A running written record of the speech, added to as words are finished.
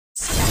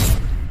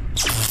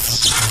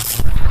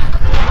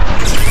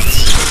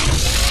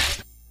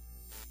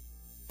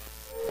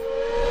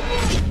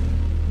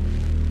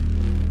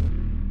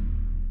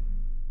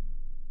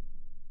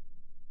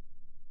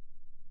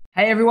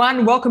Hey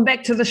everyone, welcome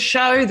back to the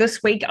show.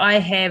 This week I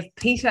have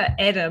Peter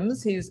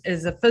Adams, who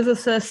is a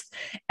physicist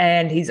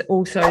and he's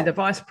also the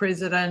Vice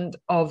President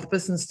of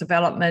Business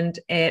Development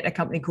at a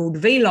company called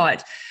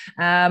Vielight.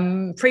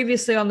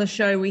 Previously on the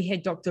show we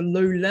had Dr.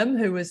 Lou Lim,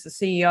 who was the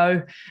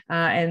CEO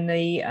and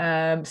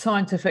the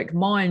scientific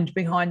mind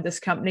behind this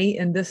company,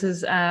 and this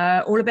is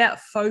all about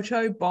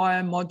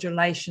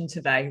photobiomodulation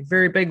today.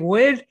 Very big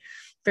word.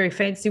 Very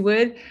fancy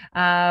word.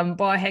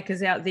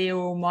 Biohackers out there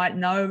all might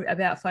know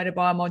about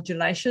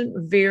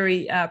photobiomodulation,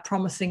 very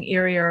promising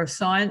area of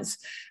science.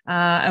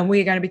 And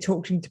we're going to be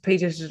talking to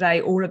Peter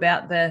today all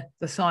about the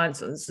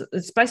science.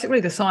 It's basically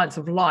the science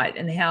of light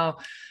and how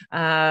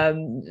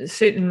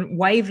certain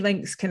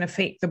wavelengths can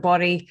affect the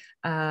body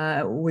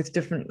with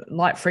different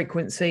light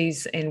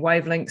frequencies and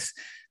wavelengths.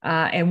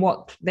 And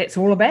what that's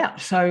all about.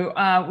 So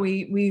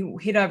we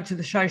head over to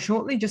the show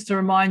shortly. Just a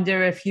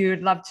reminder, if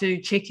you'd love to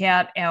check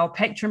out our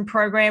Patreon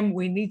program,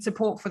 we need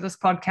support for this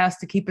podcast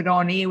to keep it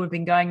on air. We've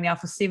been going now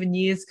for 7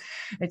 years.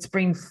 It's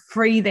been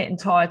free that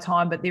entire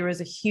time, but there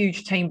is a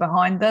huge team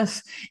behind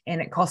this,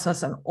 and it costs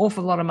us an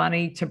awful lot of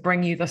money to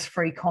bring you this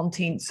free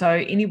content. So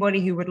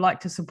anybody who would like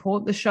to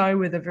support the show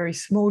with a very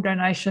small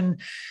donation,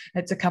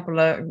 it's a couple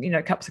of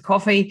cups of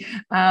coffee,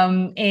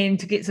 and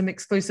to get some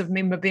exclusive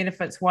member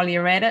benefits while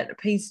you're at it,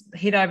 please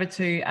head over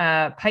to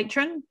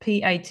Patreon,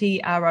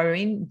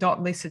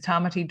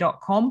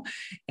 patron.lisatamati.com,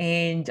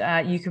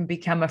 and you can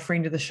become a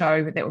friend of the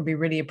show. That would be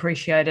really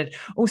appreciated.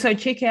 Also,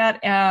 check out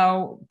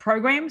our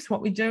programs,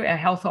 what we do, our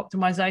health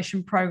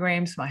optimization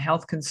programs, my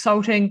health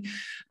consulting.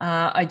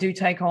 I do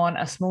take on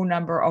a small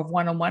number of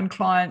one-on-one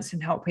clients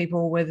and help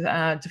people with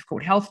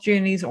difficult health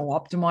journeys or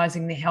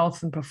optimizing their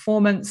health and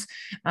performance.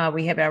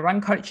 We have our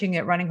run coaching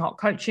at Running Hot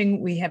Coaching.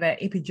 We have our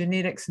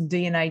epigenetics and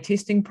DNA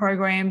testing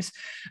programs,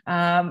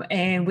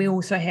 and we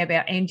also have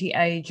our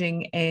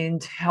anti-aging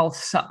and health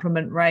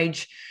supplement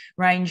range.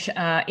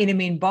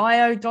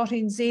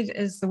 nmnbio.nz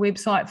is the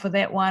website for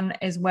that one,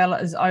 as well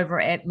as over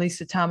at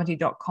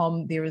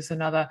lisatamati.com. There is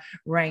another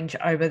range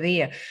over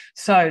there.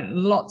 So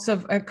lots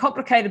of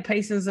complicated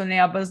pieces in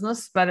our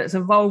business, but it's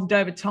evolved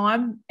over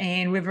time,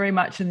 and we're very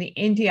much in the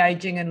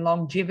anti-aging and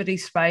longevity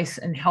space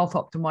and health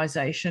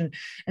optimization,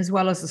 as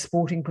well as the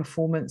sporting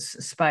performance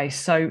space.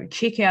 So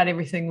check out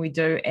everything we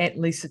do at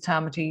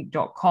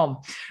lisatamati.com.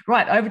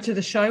 Right, over to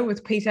the show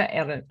with Peter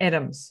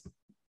Adams.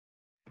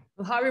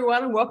 Well, hi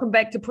everyone, and welcome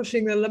back to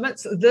Pushing the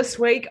Limits. This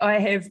week I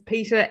have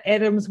Peter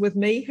Adams with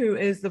me, who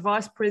is the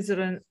Vice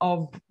President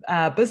of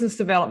Business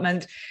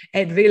Development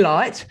at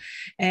Vielight.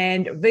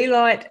 And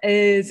Vielight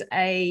is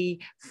a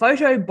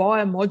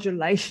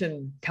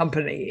photobiomodulation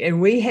company.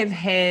 And we have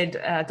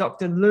had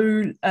Dr.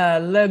 Lou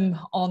Lim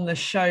on the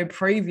show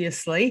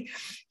previously,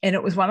 and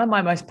it was one of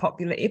my most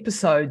popular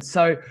episodes.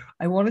 So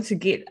I wanted to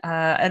get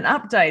an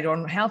update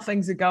on how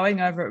things are going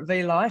over at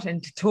Vielight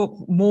and to talk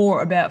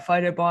more about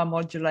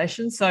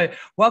photobiomodulation. So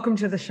welcome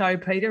to the show,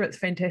 Peter. It's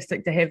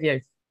fantastic to have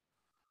you.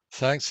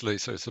 Thanks,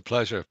 Lisa. It's a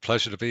pleasure.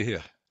 Pleasure to be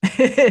here.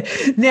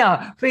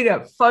 Now,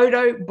 Peter,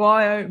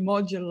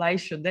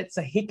 photobiomodulation, that's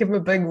a heck of a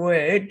big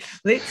word.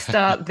 Let's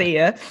start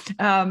there.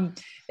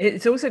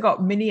 It's also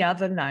got many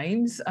other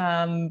names.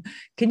 Can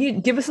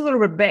you give us a little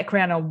bit of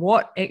background on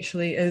what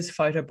actually is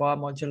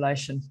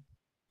photobiomodulation?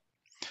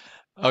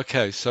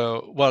 Okay,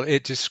 so, well,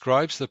 it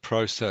describes the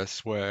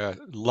process where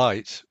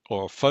light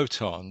or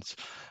photons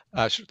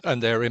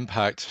and their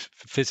impact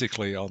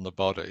physically on the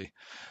body.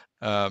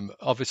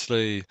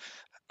 Obviously,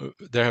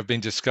 there have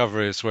been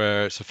discoveries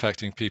where it's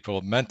affecting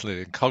people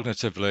mentally and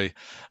cognitively,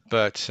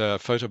 but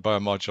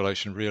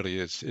photobiomodulation really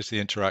is the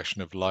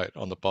interaction of light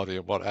on the body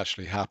and what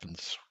actually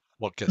happens,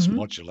 what gets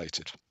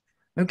modulated.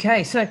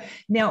 Okay, so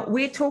now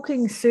we're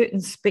talking certain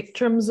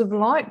spectrums of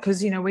light,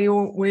 because we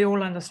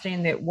all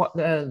understand that what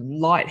the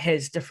light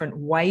has different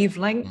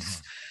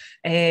wavelengths.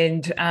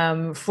 And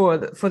for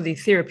the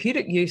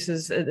therapeutic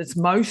uses, it's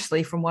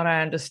mostly, from what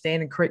I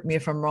understand, and correct me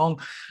if I'm wrong,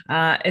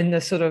 in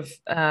the sort of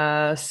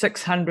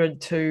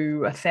 600 to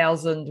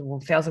 1,000 or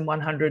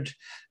 1,100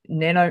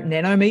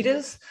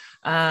 nanometers,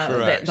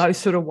 those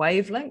sort of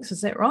wavelengths.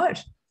 Is that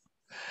right?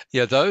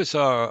 Yeah, those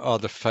are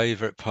the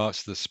favorite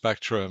parts of the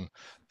spectrum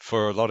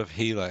for a lot of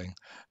healing.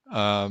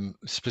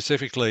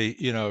 Specifically,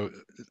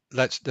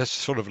 let's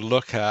sort of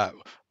look at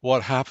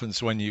what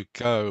happens when you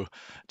go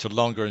to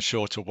longer and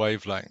shorter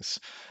wavelengths.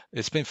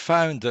 It's been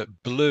found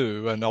that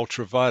blue and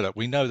ultraviolet,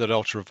 we know that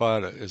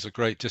ultraviolet is a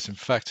great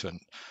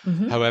disinfectant.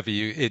 However,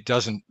 it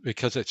doesn't,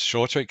 because it's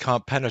shorter, it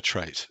can't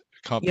penetrate.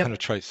 It can't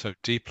penetrate so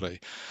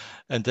deeply.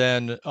 And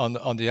then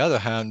on the other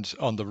hand,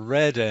 on the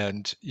red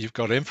end, you've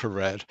got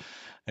infrared,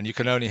 and you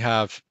can only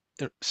have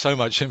so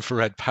much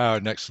infrared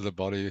power next to the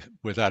body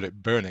without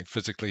it burning,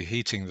 physically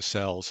heating the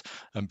cells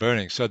and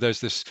burning. So there's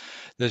this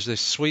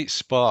sweet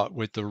spot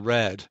with the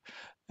red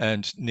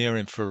and near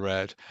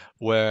infrared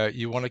where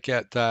you want to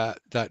get that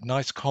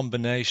nice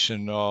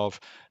combination of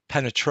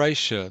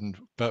penetration,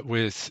 but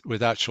with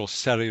actual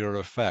cellular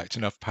effect,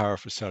 enough power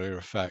for cellular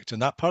effect.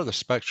 And that part of the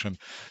spectrum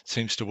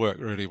seems to work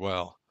really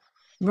well.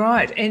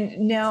 Right.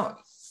 And now,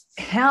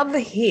 how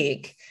the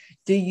heck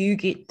do you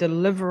get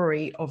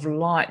delivery of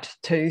light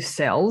to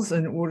cells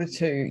in order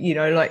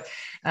to,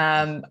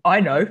 I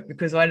know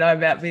because I know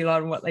about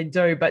Vielight and what they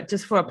do, but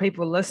just for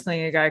people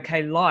listening and go,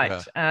 okay,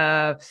 light,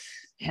 Yeah.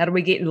 how do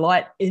we get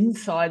light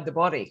inside the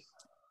body?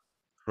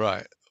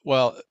 Right.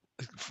 Well,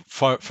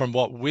 from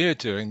what we're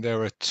doing,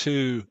 there are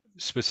two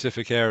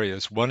specific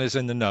areas. One is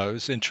in the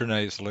nose,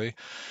 intranasally,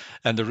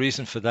 and the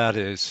reason for that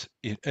is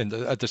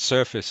at the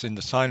surface, in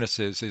the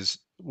sinuses, is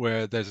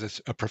where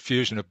there's a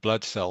profusion of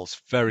blood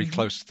cells very Mm-hmm.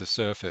 close to the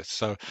surface.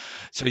 So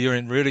you're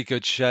in really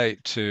good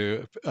shape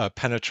to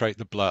penetrate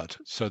the blood.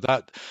 So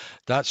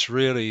that's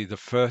really the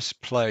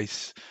first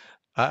place.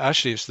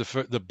 Actually, it's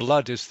the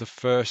blood is the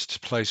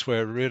first place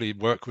where really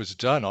work was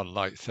done on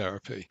light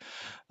therapy.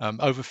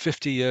 Over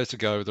 50 years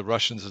ago, the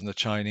Russians and the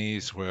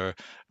Chinese were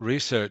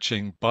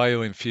researching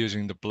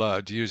bioinfusing the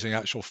blood using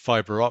actual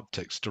fiber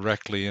optics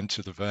directly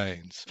into the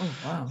veins. Oh,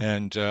 wow.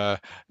 And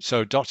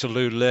so Dr.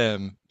 Lu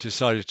Lim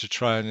decided to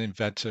try and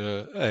invent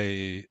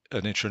an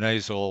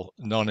intranasal,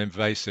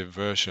 non-invasive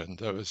version.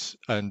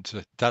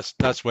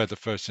 That's where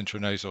the first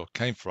intranasal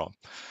came from,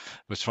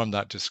 was from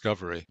that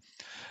discovery.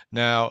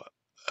 Now,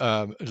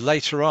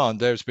 later on,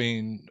 there's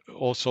been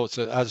all sorts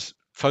of, as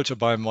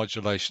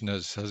photobiomodulation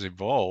has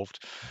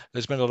evolved,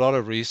 there's been a lot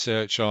of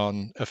research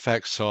on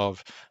effects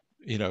of,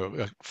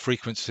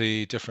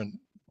 frequency, different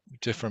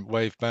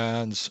wave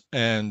bands,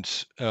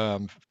 and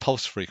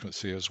pulse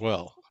frequency as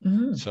well.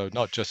 Mm-hmm. So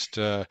not just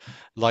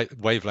light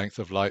wavelength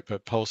of light,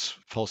 but pulse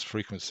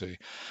frequency.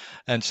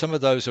 And some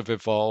of those have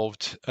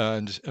evolved,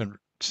 and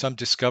some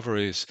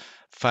discoveries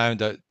found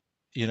that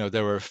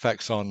there were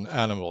effects on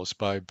animals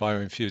by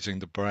bioinfusing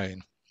the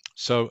brain.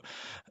 So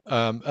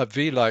at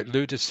Vielight,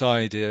 Lou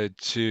decided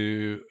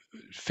to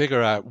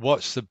figure out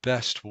what's the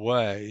best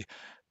way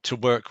to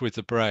work with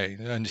the brain,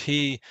 and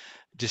he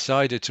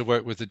decided to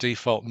work with the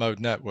default mode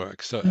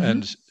network. So, Mm-hmm.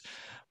 and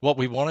what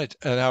we wanted,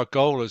 and our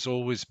goal has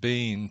always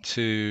been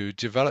to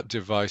develop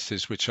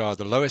devices which are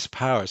the lowest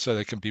power, so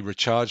they can be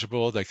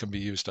rechargeable, they can be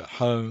used at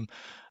home,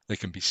 they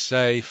can be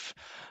safe,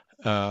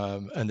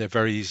 and they're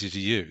very easy to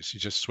use. You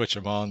just switch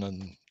them on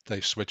and they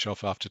switch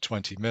off after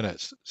 20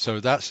 minutes. So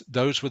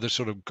those were the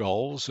sort of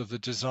goals of the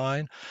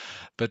design.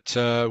 But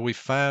we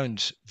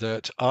found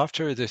that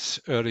after this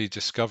early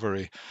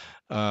discovery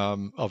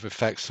of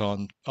effects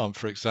on,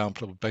 for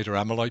example, beta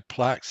amyloid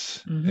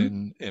plaques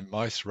Mm-hmm. in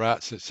mice,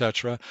 rats,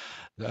 etc.,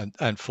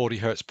 and 40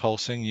 hertz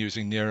pulsing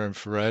using near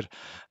infrared,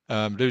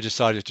 Lou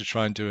decided to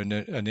try and do a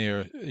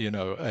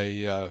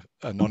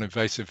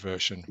non-invasive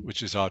version,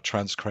 which is our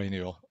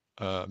transcranial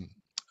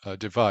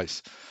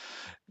device.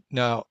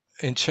 Now,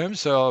 in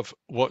terms of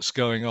what's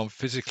going on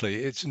physically,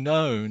 it's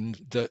known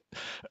that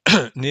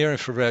near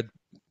infrared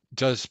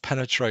does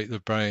penetrate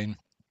the brain,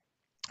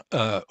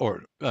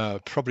 or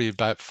probably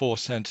about 4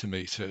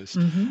 centimeters,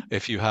 Mm-hmm.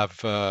 if you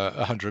have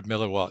 100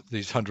 milliwatt,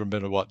 these 100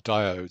 milliwatt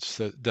diodes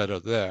that are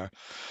there.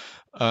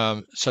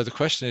 So the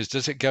question is,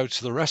 does it go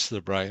to the rest of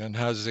the brain, and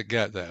how does it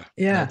get there?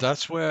 Now Yeah.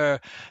 that's where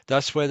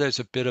there's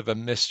a bit of a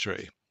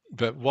mystery.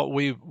 But what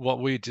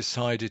we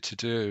decided to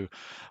do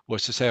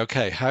was to say,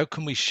 okay, how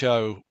can we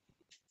show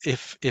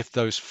if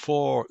those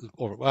four,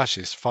 or well,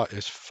 actually it's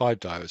five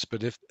diodes,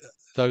 but if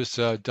those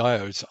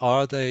diodes,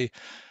 are they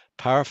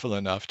powerful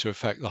enough to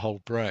affect the whole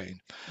brain?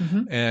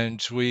 Mm-hmm.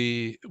 And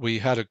we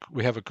have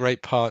a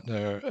great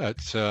partner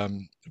at a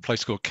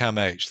place called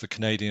CAMH, the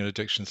Canadian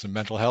Addictions and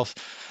Mental Health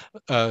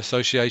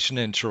Association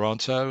in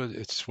Toronto.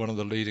 It's one of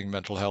the leading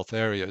mental health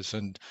areas,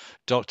 and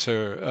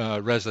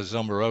Dr. Reza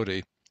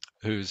Zomorodi,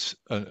 who's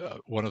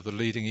one of the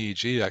leading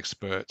EEG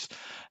experts,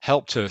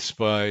 helped us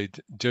by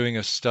doing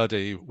a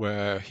study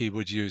where he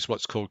would use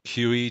what's called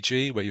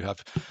QEEG, where you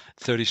have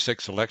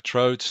 36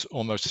 electrodes,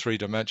 almost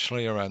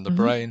three-dimensionally around the Mm-hmm.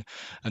 brain,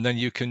 and then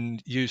you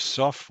can use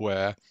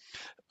software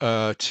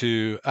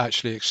to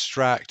actually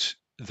extract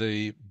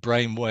the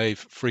brainwave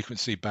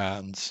frequency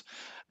bands.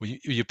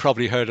 You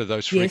probably heard of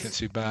those Yes.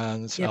 frequency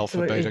bands, Yeah, alpha,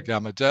 beta, absolutely.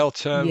 gamma,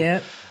 delta,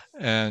 Yeah.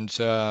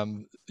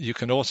 and you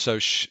can also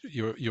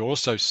you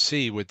also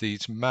see with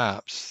these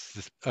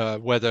maps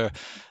whether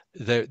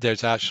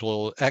there's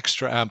actual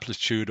extra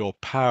amplitude or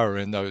power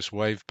in those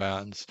wave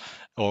bands,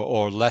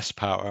 or less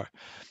power.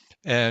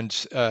 And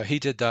he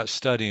did that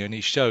study, and he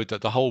showed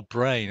that the whole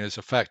brain is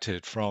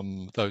affected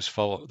from those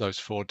four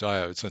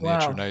diodes in the Wow.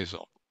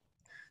 intranasal.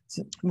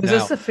 So was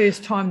this Now, the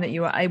first time that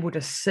you were able to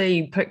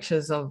see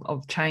pictures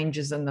of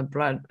changes in the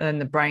blood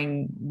and the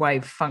brain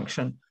wave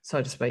function,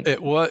 so to speak?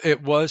 it was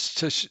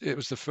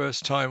the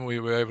first time we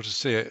were able to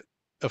see it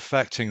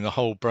affecting the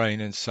whole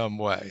brain in some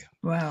way.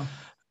 Wow.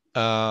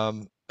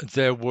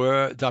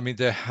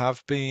 There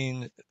have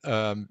been,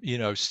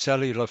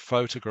 cellular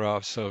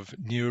photographs of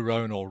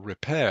neuronal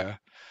repair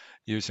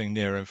using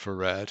near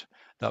infrared.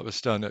 That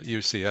was done at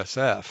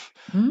UCSF,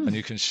 and Mm.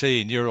 you can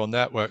see neural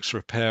networks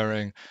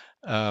repairing.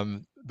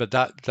 But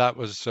that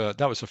was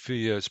a few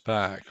years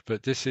back.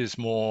 But this is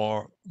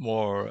more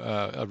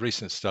a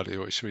recent study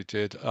which we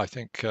did. I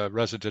think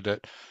Reza did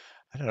it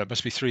I don't know, it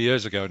must be 3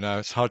 years ago now.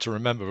 It's hard to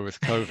remember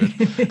with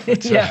COVID,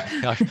 but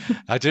Yeah.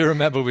 I do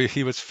remember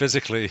he was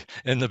physically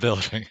in the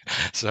building.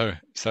 So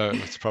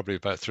it was probably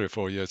about 3 or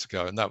 4 years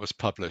ago, and that was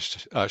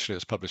published. Actually, it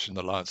was published in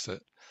the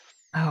Lancet.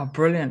 Oh,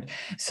 brilliant.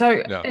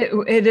 So Yeah.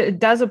 it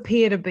does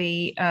appear to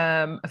be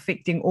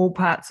affecting all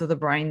parts of the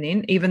brain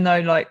then, even though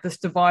like this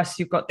device,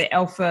 you've got the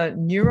alpha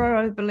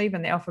neuro, I believe,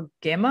 and the alpha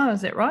gamma,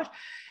 is that right?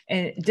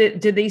 And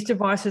do these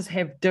devices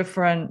have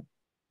different,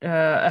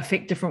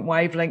 affect different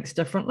wavelengths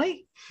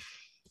differently?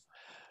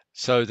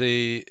 So so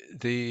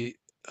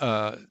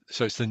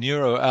it's the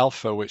neuro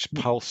alpha which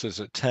pulses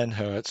at 10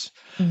 hertz,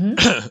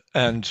 Mm-hmm.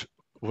 and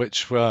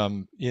which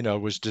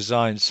was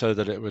designed so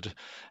that it would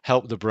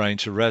help the brain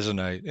to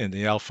resonate in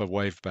the alpha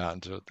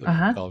waveband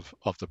Uh-huh.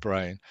 of the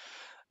brain.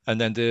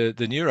 And then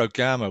the neuro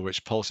gamma,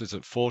 which pulses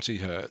at 40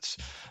 hertz,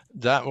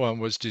 that one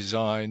was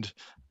designed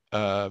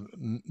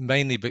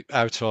mainly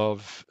out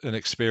of an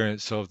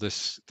experience of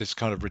this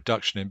kind of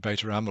reduction in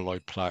beta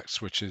amyloid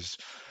plaques, which is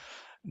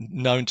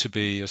known to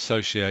be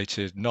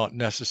associated not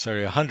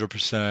necessarily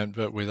 100%,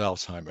 but with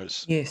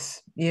Alzheimer's.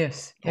 Yes,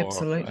 yes,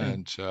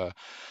 absolutely.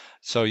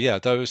 So yeah,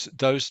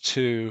 those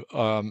two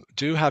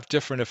do have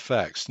different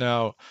effects.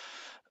 Now,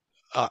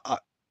 I,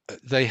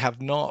 they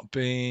have not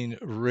been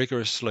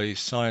rigorously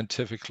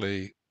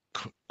scientifically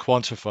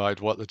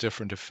quantified what the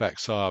different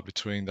effects are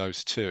between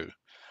those two.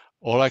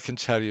 All I can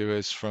tell you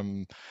is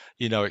from,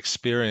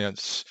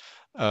 experience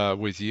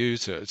with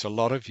users. A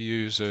lot of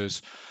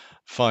users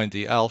find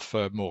the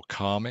alpha more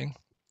calming,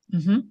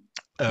 Mm-hmm.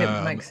 That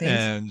would make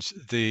sense.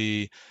 and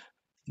the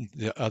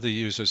other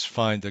users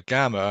find the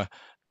gamma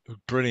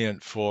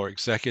brilliant for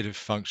executive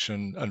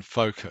function and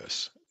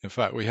focus. In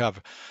fact, we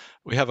have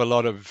a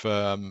lot of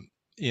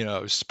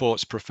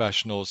sports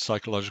professionals,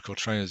 psychological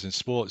trainers in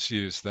sports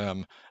use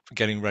them for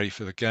getting ready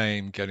for the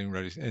game, getting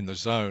ready in the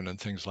zone, and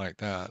things like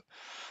that.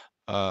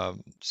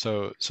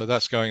 So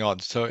that's going on.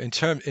 So in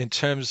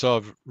terms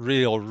of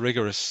real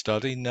rigorous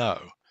study, no.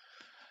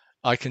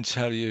 I can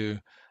tell you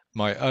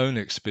my own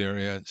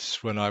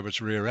experience when I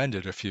was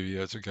rear-ended a few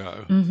years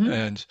ago, Mm-hmm.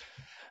 and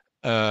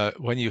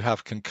when you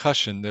have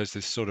concussion, there's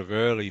this sort of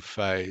early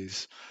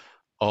phase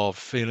of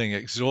feeling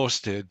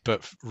exhausted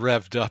but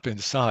revved up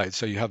inside.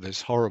 So you have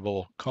this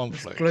horrible This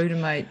conflict.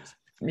 glutamate.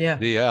 Yeah.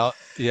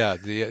 Yeah,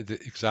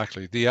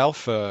 exactly. The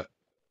alpha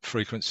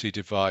frequency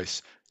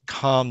device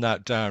calmed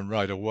that down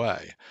right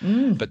away. But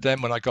Mm.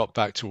 then when I got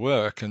back to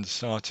work and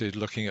started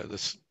looking at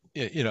this,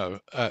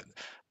 at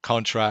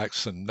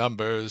contracts and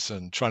numbers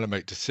and trying to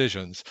make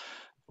decisions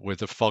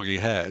with a foggy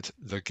head,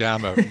 the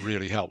gamma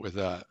really helped with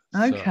that.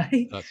 So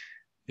Okay. that's,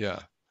 yeah,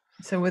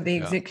 So with the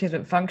yeah.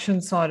 executive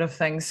function side of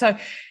things, so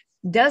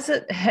does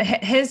it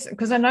has,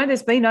 because I know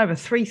there's been over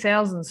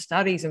 3,000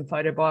 studies in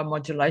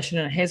photobiomodulation,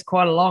 and it has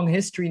quite a long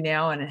history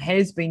now, and it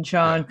has been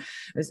Yeah. shown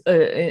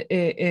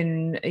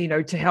in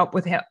to help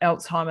with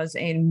Alzheimer's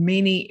and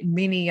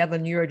many other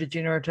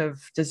neurodegenerative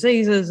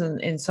diseases,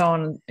 and so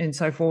on and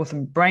so forth,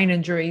 and brain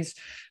injuries,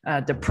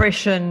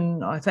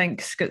 depression, I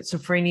think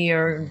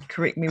schizophrenia,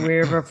 correct me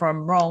wherever if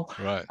I'm wrong.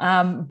 Right.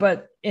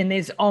 But and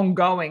there's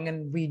ongoing,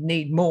 and we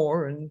need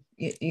more, and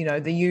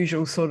the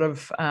usual sort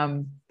of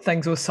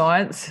things with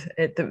science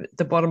at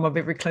the bottom of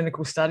every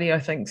clinical study. I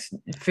think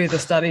further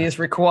study is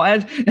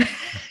required.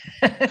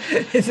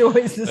 It's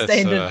always the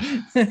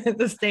standard,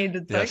 the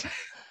standard thing.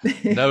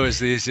 Yes. No is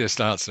the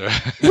easiest answer.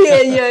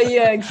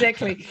 Yeah,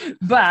 exactly.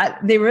 But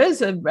there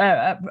is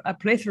a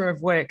plethora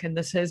of work, and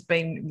this has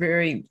been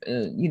very,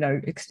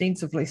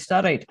 extensively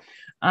studied.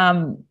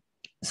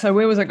 So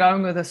where was I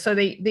going with this? So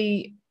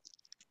the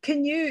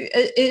can you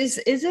is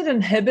it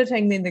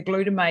inhibiting then the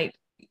glutamate?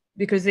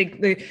 Because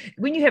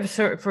when you have,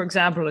 for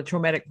example, a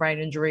traumatic brain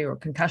injury or a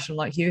concussion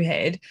like you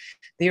had,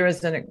 there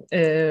is an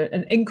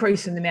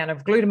increase in the amount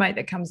of glutamate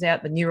that comes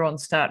out. The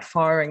neurons start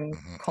firing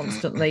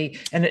constantly,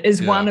 and it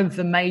is one Yeah. of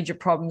the major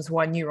problems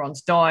why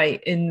neurons die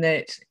in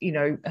that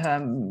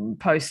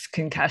post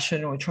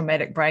concussion or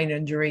traumatic brain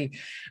injury.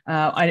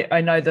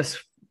 I know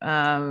this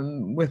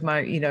with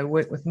my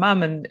work with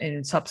mum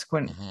and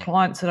subsequent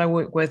clients that I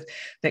work with,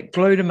 that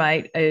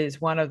glutamate is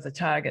one of the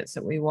targets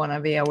that we want to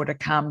be able to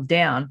calm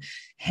down.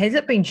 Has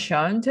it been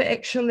shown to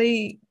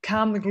actually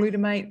calm the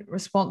glutamate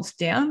response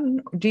down?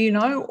 Do you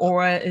know,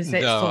 or is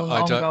that No, still an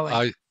I don't.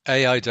 ongoing?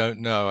 I don't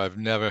know. I've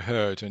never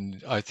heard,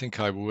 and I think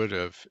I would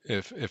have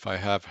if I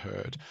have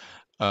heard.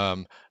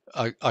 Um,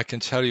 I can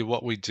tell you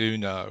what we do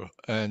know,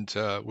 and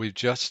we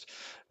just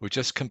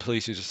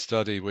completed a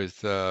study with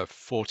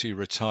 40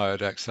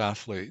 retired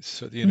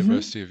ex-athletes at the Mm-hmm.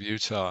 University of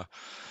Utah,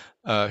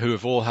 who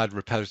have all had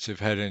repetitive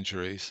head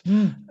injuries,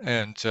 Mm.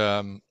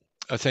 and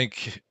I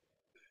think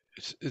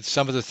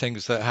some of the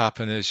things that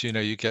happen is,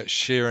 you get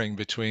shearing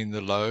between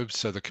the lobes,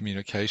 so the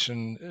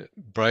communication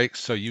breaks,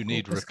 so you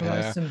need Corpus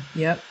repair. callosum.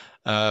 Yep.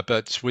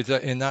 But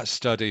in that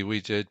study,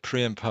 we did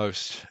pre and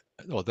post,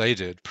 or they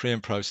did pre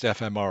and post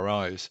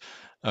fMRIs,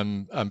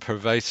 and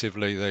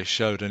pervasively they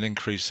showed an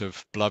increase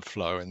of blood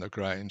flow in the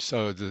brain.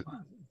 So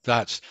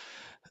that's,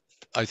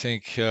 I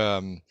think,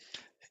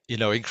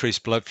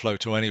 increased blood flow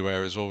to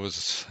anywhere is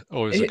always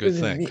a good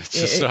thing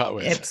to start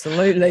with.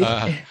 Absolutely.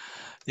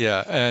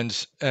 Yeah,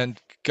 and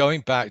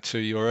going back to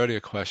your earlier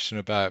question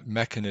about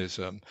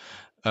mechanism,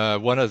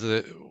 one of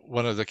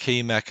the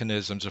key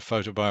mechanisms of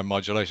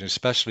photobiomodulation,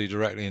 especially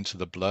directly into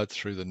the blood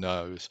through the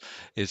nose,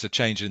 is a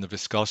change in the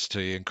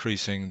viscosity,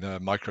 increasing the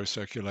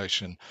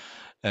microcirculation,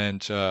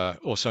 and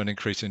also an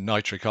increase in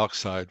nitric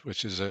oxide,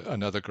 which is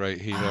another great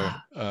healer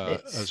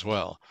as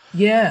well.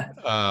 Yeah.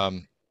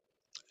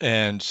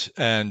 And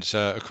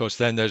of course,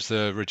 then there's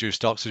the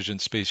reduced oxygen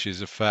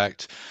species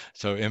effect,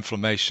 so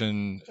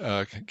inflammation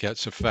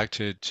gets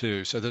affected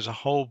too. So there's a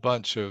whole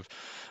bunch of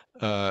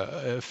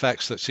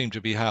effects that seem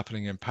to be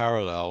happening in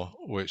parallel,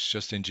 which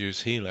just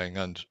induce healing.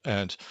 And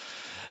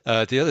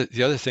the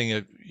other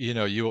thing,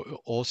 you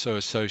also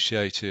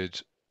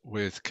associated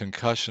with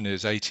concussion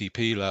is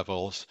ATP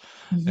levels,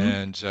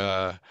 and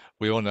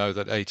we all know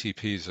that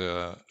ATP is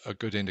a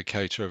good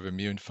indicator of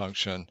immune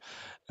function.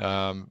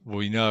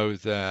 We know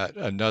that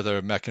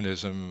another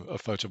mechanism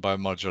of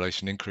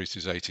photobiomodulation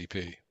increases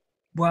ATP.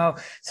 Wow.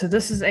 So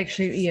this is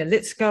actually, yeah,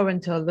 let's go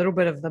into a little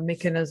bit of the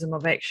mechanism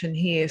of action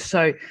here.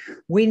 So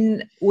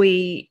when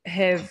we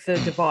have the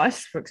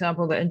device, for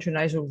example, the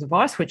intranasal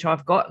device, which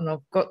I've got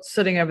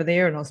sitting over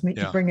there, and I was meant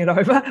to bring it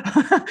over.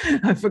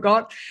 I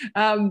forgot.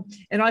 And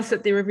I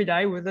sit there every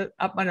day with it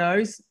up my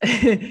nose.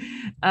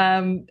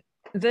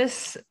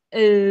 This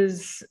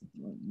is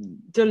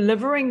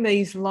delivering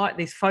these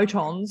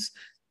photons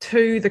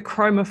to the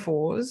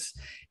chromophores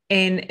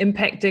and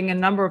impacting a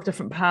number of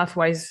different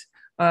pathways,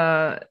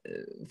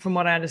 from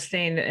what I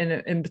understand,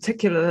 in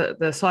particular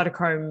the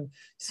cytochrome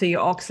C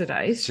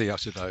oxidase. C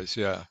oxidase,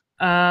 yeah.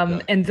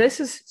 And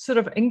this is sort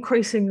of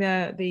increasing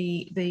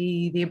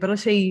the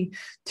ability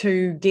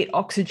to get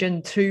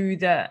oxygen to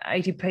the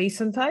ATP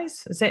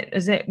synthase.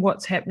 Is that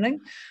what's happening?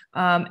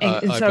 And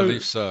I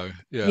believe so.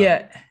 Yeah.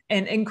 Yeah,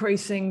 and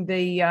increasing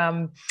the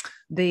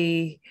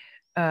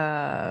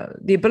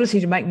ability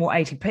to make more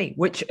ATP,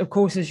 which of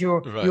course is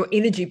your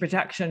energy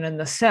production in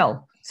the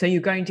cell. So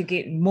you're going to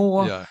get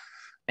more. Yeah.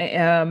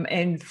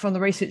 And from the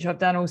research I've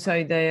done,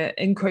 also the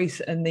increase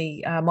in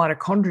the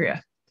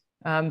mitochondria.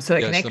 So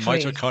it can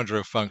actually, the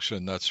mitochondrial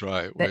function. That's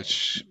right,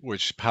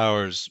 which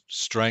powers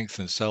strength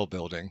and cell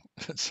building.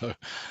 So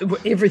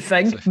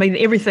everything. I mean,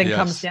 everything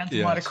comes down to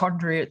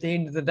mitochondria at the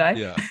end of the day.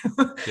 Yeah.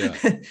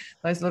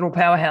 Those little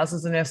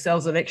powerhouses in our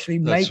cells that actually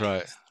make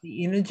the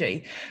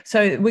energy.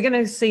 So we're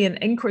going to see an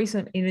increase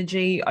in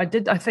energy. I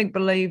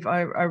believe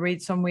I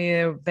read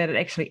somewhere that it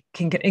actually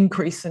can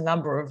increase the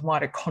number of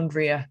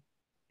mitochondria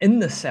in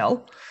the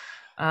cell.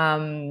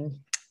 So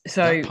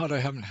that part I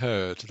haven't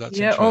heard. That's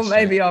or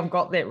maybe I've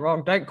got that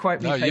wrong. Don't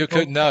quote me. No, people. You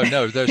could.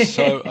 No. There's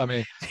so. I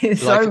mean,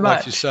 there's so much.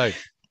 Like you say,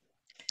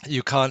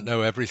 you can't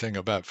know everything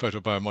about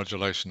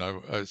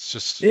photobiomodulation. It's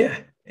just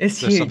it's there's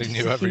huge. something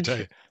new every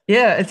day.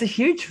 Yeah, it's a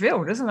huge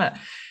field, isn't it?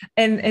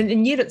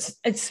 And yet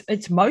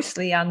it's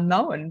mostly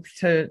unknown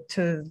to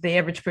the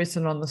average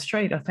person on the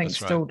street. I think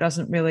still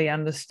doesn't really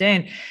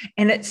understand.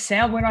 And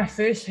when I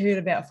first heard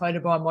about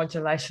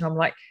photobiomodulation, I'm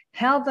like,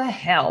 how the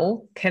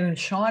hell can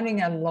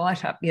shining a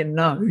light up your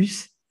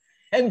nose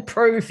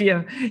improve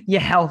your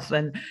health?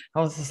 And I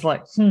was just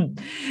like, And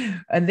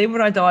then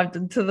when I dived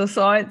into the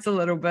science a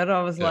little bit,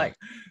 I was like,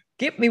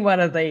 get me one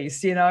of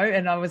these, and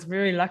I was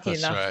very lucky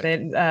enough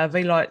that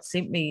Vielight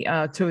sent me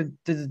two of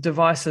the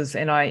devices,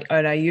 and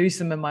I use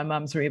them in my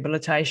mum's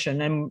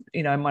rehabilitation, and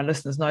my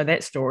listeners know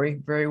that story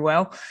very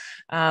well,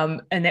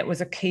 and that was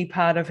a key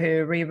part of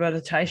her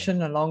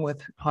rehabilitation, along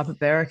with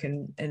hyperbaric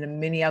and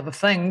many other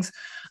things,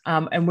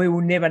 and we will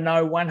never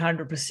know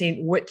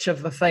 100% which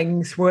of the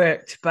things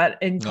worked, but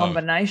in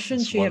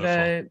combination she had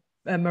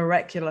a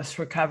miraculous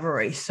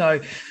recovery.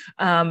 So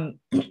I'm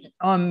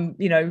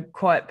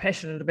quite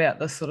passionate about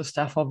this sort of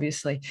stuff,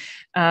 obviously,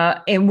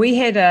 and we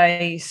had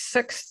a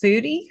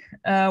 630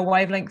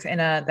 wavelength and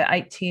the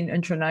 810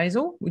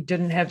 intranasal. We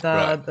didn't have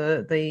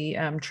the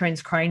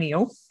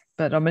transcranial,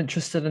 but I'm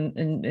interested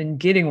in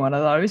getting one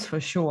of those for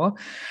sure.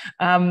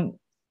 And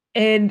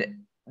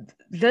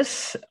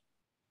this,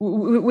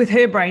 with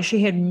her brain,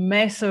 she had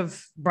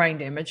massive brain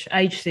damage,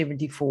 age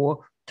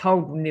 74,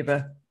 told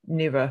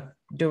never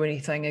do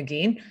anything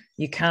again.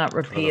 You can't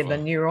repair the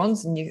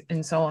neurons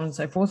and so on and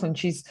so forth. And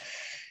she's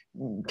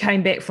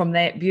came back from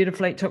that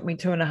beautifully. It took me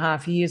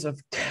 2.5 years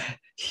of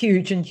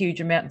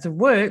huge amounts of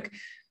work.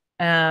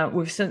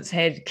 We've since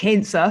had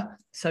cancer,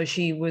 so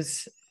she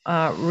was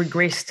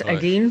regressed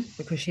again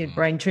because she had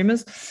brain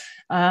tumors,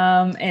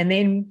 and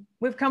then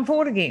we've come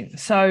forward again.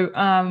 So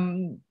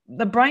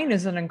the brain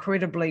is an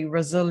incredibly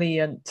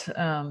resilient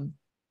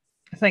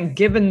thing,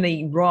 given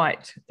the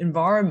right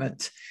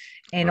environment.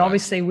 And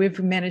obviously we've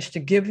managed to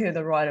give her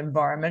the right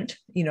environment,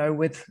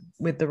 with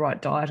the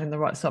right diet and the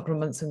right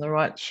supplements and the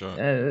right,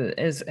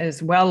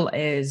 as well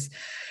as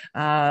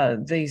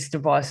these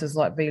devices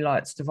like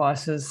Vielight's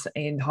devices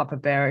and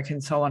hyperbaric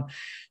and so on,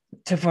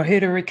 for her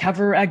to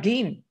recover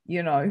again,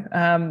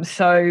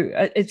 So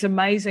it's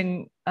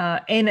amazing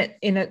and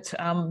it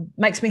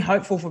makes me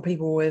hopeful for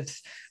people with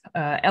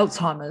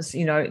Alzheimer's.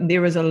 You know,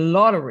 there is a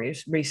lot of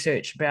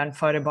research about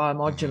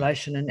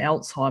photobiomodulation and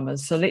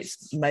Alzheimer's. So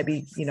let's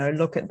maybe, you know,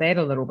 look at that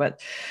a little bit.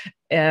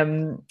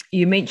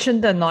 You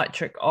mentioned the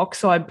nitric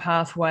oxide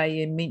pathway.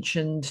 You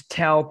mentioned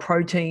tau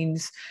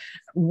proteins.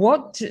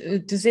 What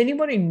does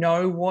anybody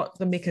know what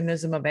the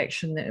mechanism of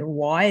action,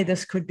 why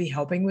this could be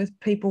helping with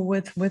people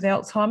with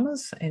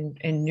Alzheimer's and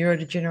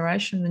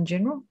neurodegeneration in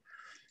general?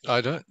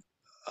 I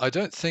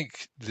don't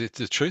think the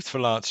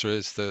truthful answer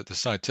is the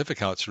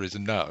scientific answer is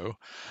no.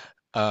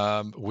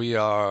 We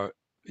are,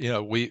 you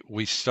know,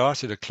 we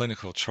started a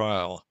clinical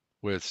trial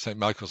with St.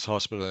 Michael's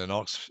Hospital in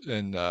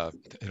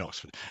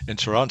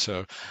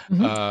Toronto,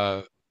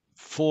 Mm-hmm.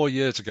 4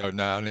 years ago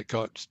now, and it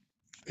got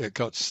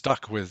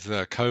stuck with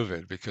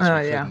COVID because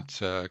Oh we yeah.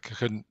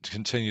 couldn't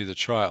continue the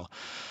trial.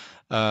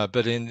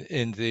 But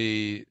in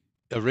the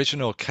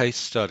original case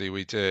study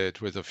we did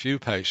with a few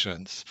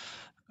patients,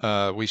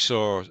 we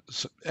saw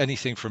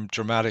anything from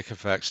dramatic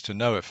effects to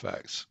no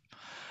effects.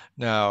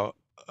 Now,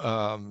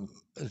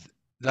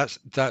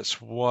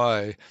 that's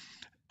why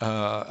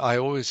I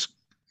always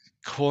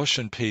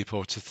caution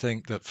people to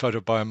think that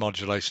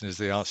photobiomodulation is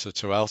the answer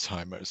to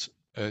Alzheimer's.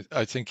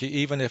 I think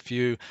even if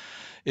you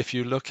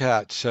look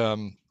at,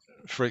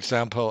 for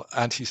example,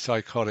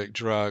 antipsychotic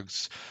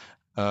drugs,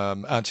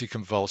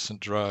 anticonvulsant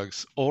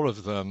drugs, all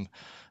of them,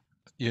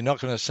 you're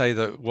not going to say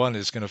that one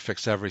is going to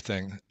fix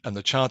everything, and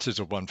the chances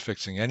of one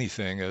fixing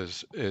anything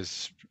is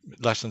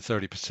less than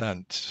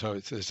 30%. So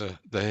it's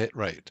the hit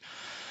rate.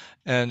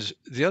 And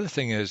the other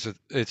thing is that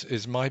it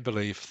is my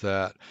belief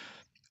that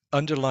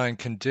underlying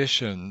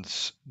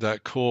conditions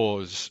that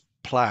cause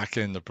plaque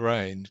in the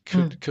brain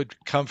could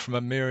come from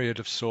a myriad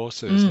of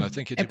sources, and I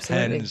think it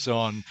Absolutely. depends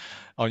on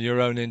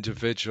your own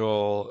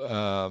individual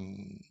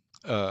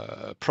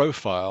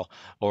profile,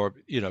 or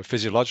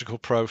physiological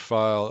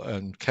profile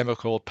and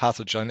chemical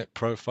pathogenic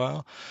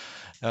profile.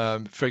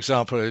 For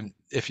example,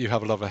 if you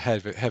have a lot of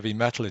heavy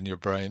metal in your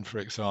brain, for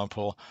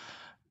example,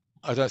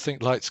 I don't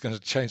think light's going to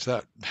change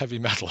that heavy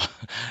metal.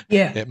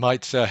 Yeah. It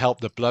might help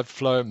the blood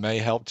flow, it may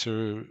help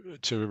to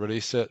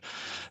release it.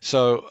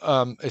 So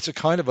it's a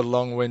kind of a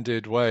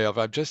long-winded way of,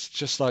 I'd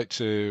just like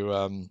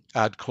to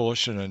add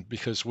caution, and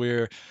because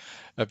we're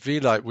at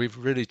Vielight, we've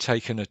really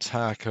taken a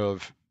tack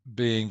of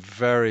being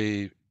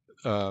very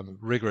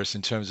rigorous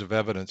in terms of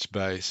evidence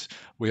base.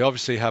 We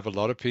obviously have a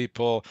lot of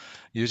people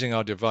using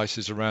our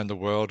devices around the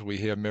world. We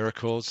hear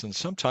miracles, and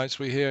sometimes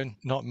we hear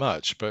not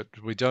much, but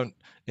we don't.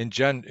 In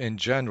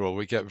general,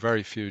 we get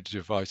very few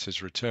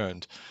devices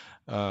returned.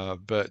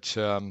 But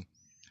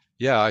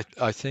yeah,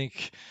 I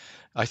think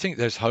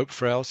there's hope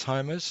for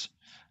Alzheimer's.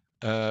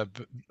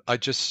 I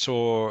just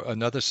saw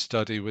another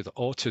study with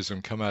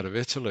autism come out of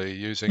Italy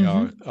using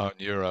our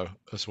neuro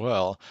as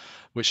well,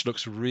 which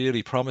looks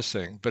really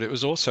promising, but it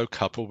was also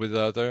coupled with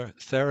other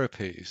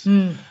therapies.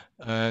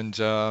 And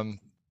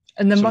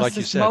And so like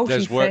you said,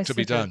 there's work to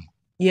be done.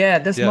 Yeah,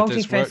 this Yeah,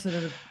 there's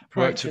multifaceted work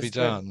approach to be is good.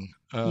 done.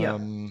 Yeah.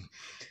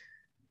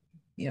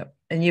 Yep.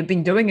 And you've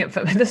been doing it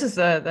for, this is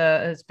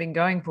it's been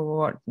going for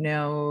what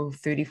now,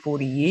 30,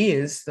 40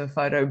 years, the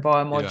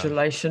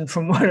photobiomodulation,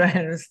 from what I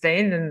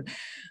understand.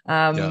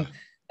 And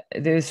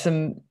there's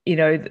some,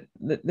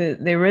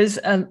 there is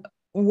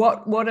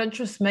what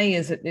interests me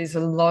is that there's a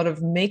lot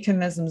of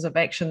mechanisms of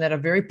action that are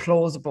very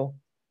plausible.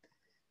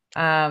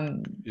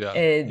 That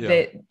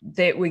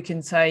we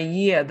can say,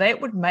 yeah,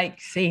 that would make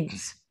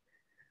sense.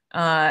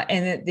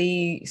 And that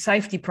the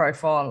safety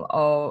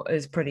profile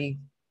is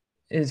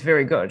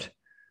very good.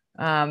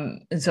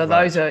 And so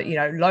those are,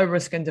 low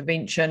risk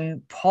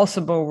intervention,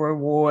 possible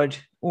reward,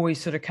 always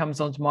sort of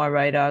comes onto my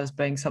radar as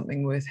being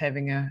something worth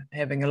having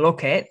a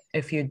look at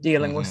if you're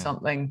dealing with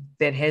something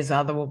that has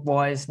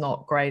otherwise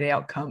not great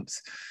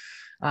outcomes.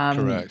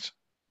 Correct.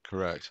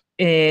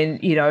 And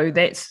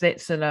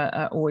that's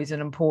always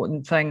an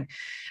important thing.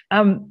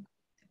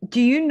 Do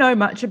you know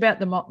much about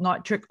the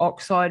nitric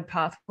oxide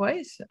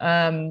pathways,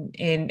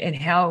 and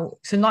how?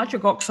 So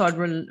nitric oxide,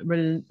 how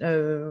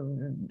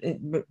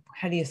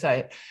do you say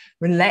it?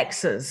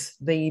 Relaxes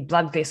the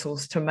blood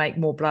vessels to make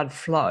more blood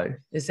flow.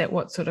 Is that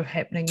what's sort of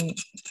happening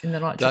in the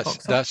nitric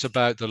oxide? That's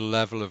about the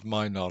level of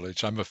my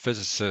knowledge. I'm a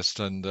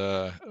physicist and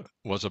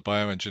was a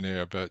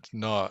bioengineer, but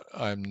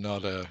I'm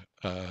not a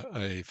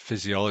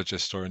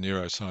physiologist or a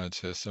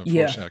neuroscientist.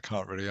 Unfortunately, I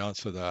can't really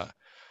answer that.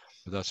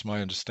 But that's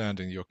my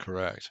understanding. You're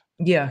correct.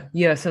 Yeah.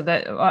 So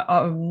that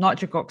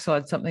nitric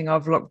oxide is something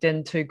I've looked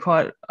into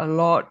quite a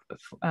lot,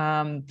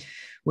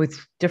 with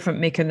different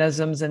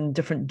mechanisms and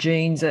different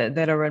genes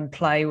that are in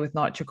play with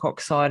nitric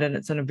oxide, and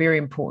it's a very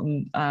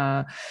important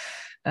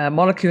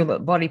molecule that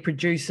the body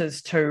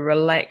produces to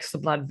relax the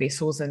blood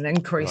vessels and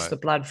increase the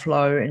blood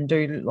flow and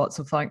do lots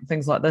of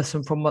things like this.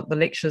 And from what the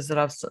lectures that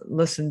I've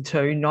listened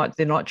to,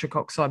 the nitric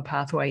oxide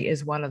pathway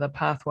is one of the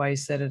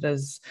pathways that it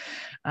is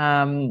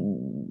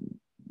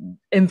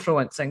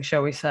influencing,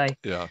 shall we say.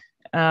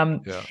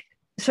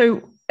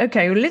 So,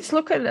 okay, well, let's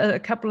look at a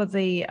couple of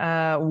the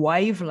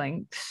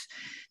wavelengths.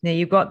 Now,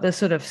 you've got the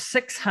sort of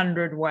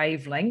 600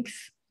 wavelength.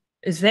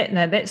 Is that,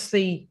 now that's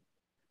the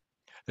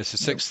It's a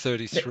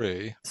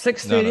 633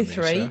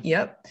 633. nanometer.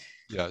 Yep.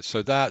 Yeah,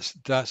 so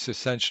that's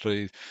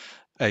essentially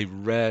a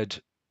red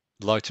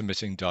light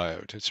emitting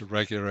diode. It's a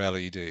regular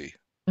LED.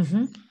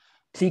 Mm-hmm.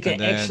 So you can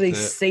And then actually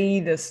see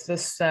these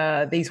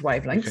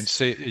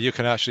wavelengths. you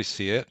can actually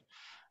see it.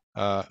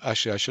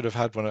 Actually, I should have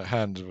had one at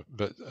hand,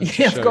 but to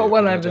Yeah, I've show got you,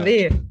 one but I over don't.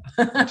 there.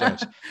 I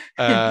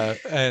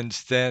don't. And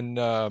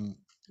then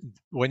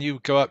when you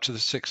go up to the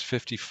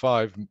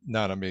 655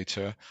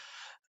 nanometer,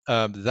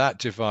 that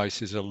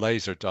device is a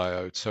laser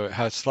diode, so it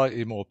has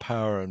slightly more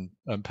power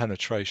and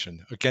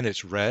penetration. Again,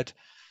 it's red.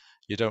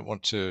 You don't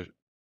want to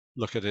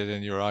look at it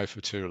in your eye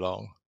for too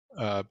long,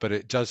 but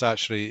it does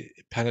actually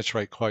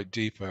penetrate quite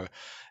deeper.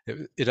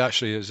 It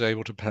actually is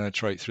able to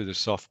penetrate through the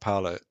soft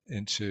palate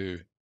into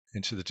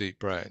the deep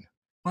brain.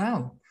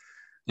 Wow.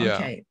 Yeah,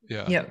 Okay.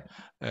 yeah. Yep.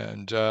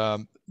 And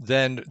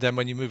then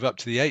when you move up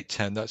to the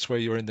 810, that's where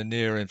you're in the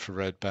near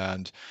infrared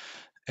band.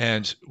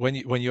 And when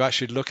you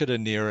actually look at a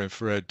near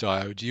infrared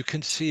diode, you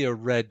can see a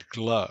red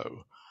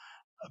glow,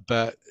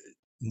 but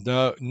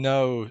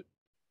no,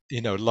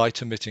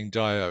 light emitting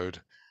diode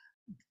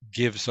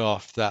gives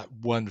off that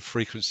one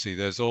frequency.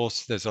 There's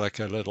like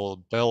a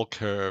little bell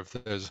curve.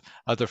 There's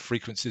other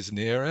frequencies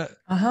near it,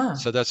 Uh-huh.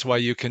 so that's why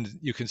you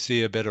can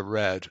see a bit of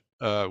red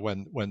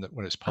when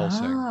it's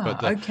pulsing.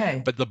 But Ah,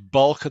 okay. the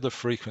bulk of the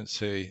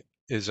frequency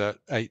is at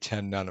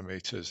 810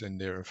 nanometers in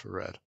near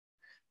infrared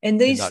And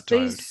in these that diode.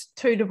 these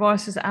two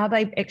devices, are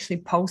they actually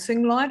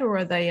pulsing light, or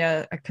are they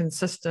a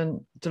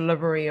consistent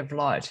delivery of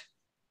light?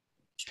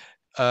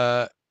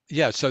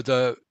 Yeah, so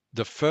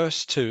the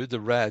first two, the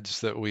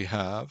reds that we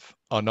have,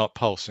 are not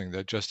pulsing.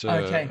 They're just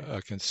Okay.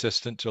 a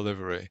consistent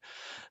delivery.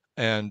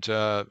 And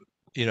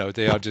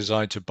they are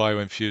designed to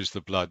bioinfuse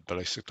the blood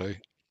basically.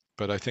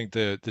 But I think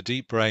the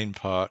deep brain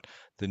part,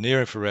 the near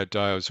infrared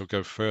diodes will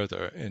go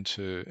further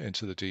into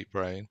the deep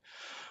brain.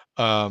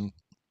 Um,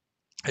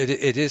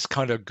 it is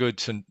kind of good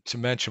to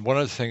mention. One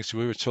of the things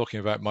we were talking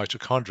about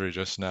mitochondria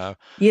just now, I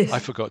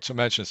Yes. forgot to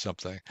mention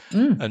something,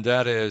 Mm. and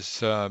that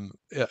is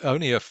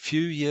only a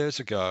few years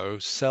ago,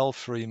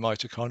 cell-free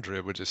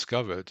mitochondria were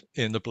discovered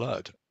in the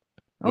blood.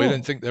 We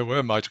didn't Oh, think there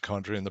were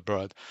mitochondria in the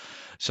blood.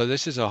 So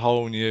this is a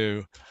whole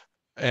new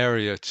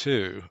area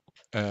too,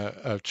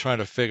 of trying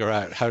to figure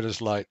out how does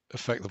light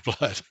affect the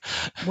blood.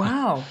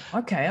 wow.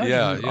 Okay.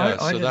 Yeah, yeah.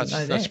 I So didn't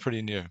know that's that.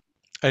 pretty new.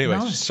 Anyway,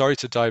 No. sorry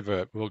to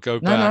divert. We'll go No,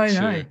 back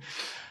no, no.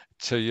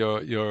 to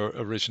your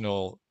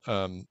original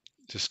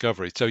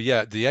discovery. So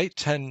yeah, the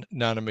 810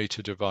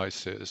 nanometer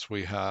devices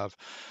we have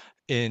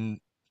in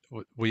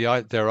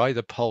they're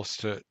either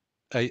pulsed at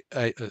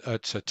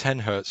 10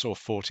 hertz or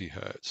 40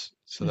 hertz.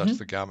 So that's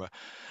the Mm-hmm. gamma.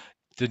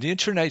 The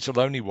intranasal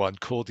only one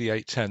called the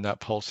 810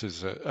 that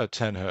pulses at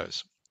 10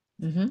 hertz.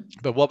 Mm-hmm.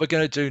 But what we're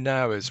going to do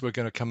now is we're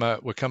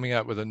coming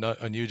out with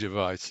a new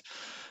device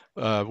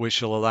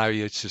which will allow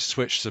you to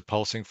switch the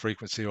pulsing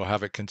frequency or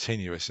have it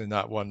continuous in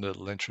that one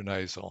little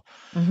intranasal.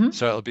 Mm-hmm.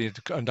 So it'll be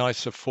a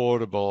nice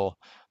affordable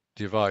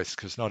device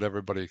because not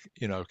everybody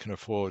can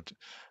afford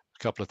a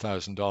couple of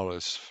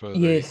 $1,000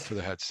 Yes. for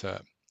the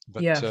headset.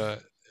 But Yeah.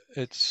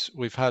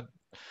 we've had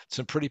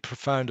some pretty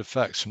profound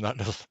effects from that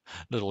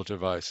little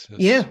device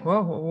Yeah.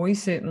 Well, we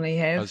certainly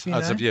have,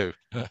 as of you.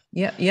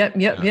 Yep, yep, yep,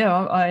 Yeah,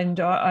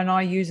 yeah. And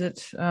I use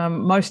it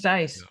most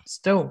days yeah,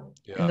 still.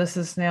 And yeah. this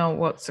is now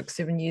what 6,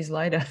 7 years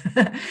later.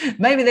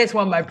 Maybe that's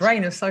why my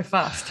brain is so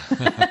fast.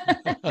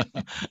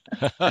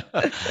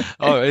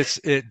 Oh,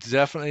 it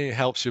definitely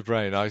helps your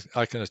brain.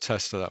 I can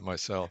attest to that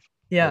myself.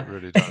 It Yeah.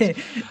 really does.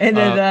 And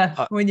then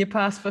I, when you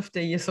pass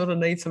 50, you sort of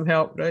need some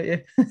help, don't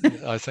you?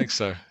 I think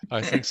so.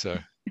 I think so.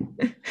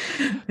 But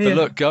Yeah.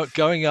 look,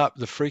 going up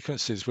the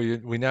frequencies,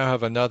 we now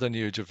have another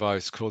new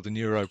device called the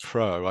Neuro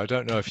Pro. I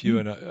don't know if you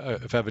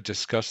have ever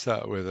discussed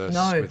that with us,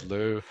 No. with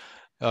Lou.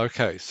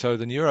 Okay, so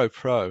the Neuro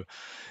Pro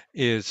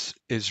is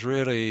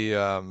really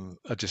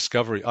a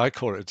discovery. I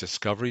call it a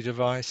discovery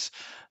device.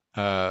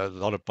 A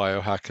lot of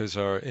biohackers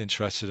are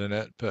interested in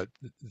it, but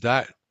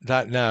that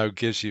now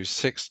gives you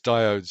 6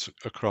 diodes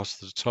across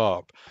the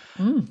top,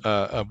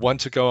 Mm. one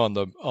to go on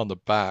the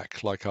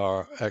back, like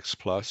our X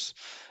Plus,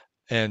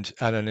 and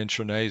an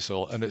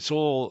intranasal, and it's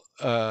all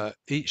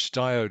each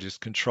diode is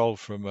controlled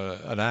from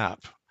an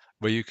app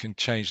where you can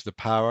change the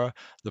power,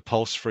 the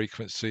pulse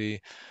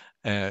frequency,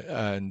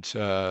 and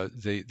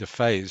the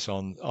phase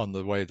on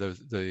the way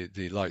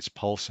the light's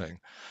pulsing.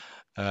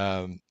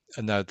 And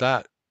now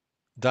that,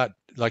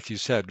 like you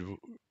said,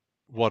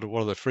 what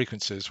are the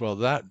frequencies? Well,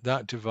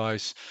 that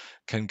device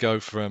can go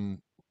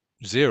from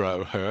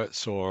 0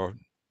 hertz or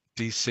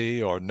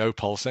DC or no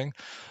pulsing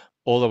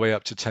all the way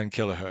up to 10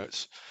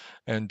 kilohertz.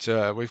 And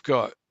we've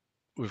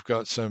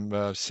got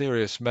some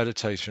serious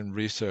meditation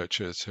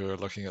researchers who are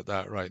looking at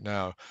that right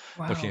now,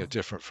 looking at Wow.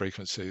 different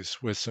frequencies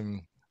with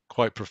some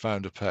quite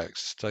profound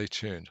effects. Stay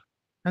tuned.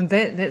 And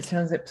that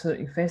sounds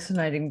absolutely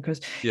fascinating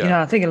because,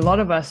 Yeah, I think a lot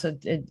of us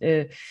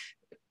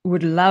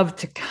would love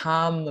to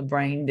calm the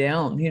brain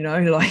down,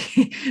 like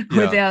yeah,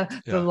 without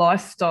the yeah,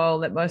 lifestyle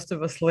that most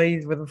of us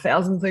lead with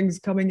 1,000 things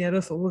coming at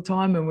us all the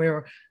time and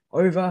we're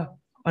over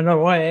I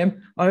know I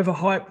am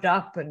overhyped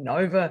up and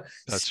over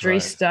That's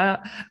right. stressed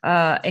out,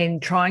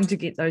 and trying to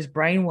get those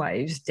brain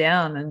waves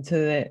down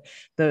into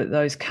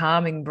those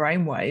calming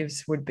brain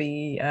waves would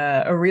be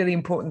a really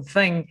important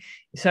thing.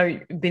 So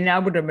being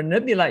able to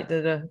manipulate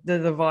the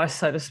device,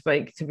 so to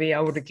speak, to be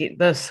able to get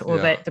this or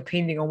Yeah, that,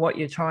 depending on what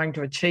you're trying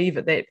to achieve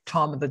at that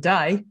time of the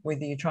day,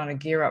 whether you're trying to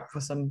gear up for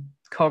some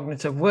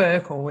cognitive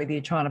work or whether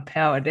you're trying to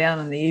power down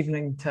in the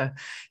evening to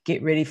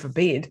get ready for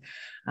bed.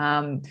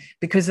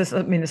 Because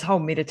this whole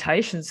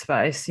meditation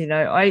space,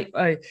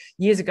 I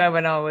years ago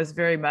when I was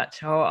very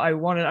much, I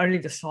wanted only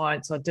the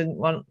science. I didn't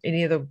want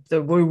any of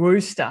the woo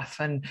woo stuff,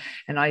 and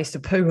I used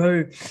to poo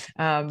hoo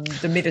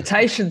the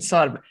meditation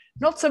side of it.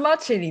 Not so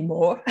much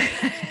anymore.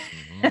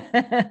 hmm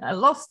I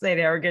lost that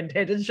arrogant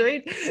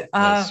attitude,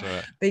 that's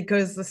right.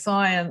 because the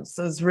science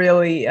is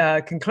really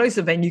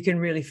conclusive, and you can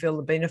really feel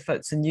the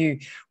benefits.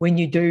 And when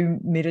you do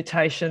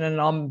meditation, and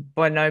I'm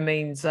by no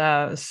means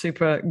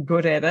super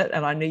good at it,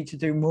 and I need to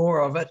do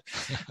more of it.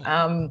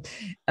 I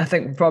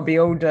think we probably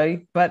all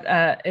do, but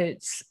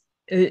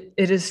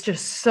it is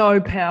just so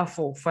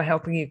powerful for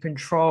helping you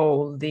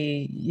control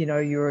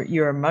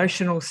your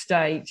emotional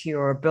state,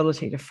 your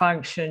ability to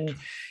function,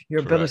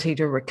 your Correct. ability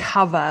to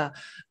recover,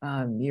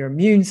 your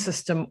immune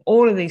system,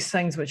 all of these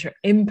things which are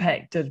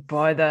impacted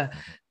by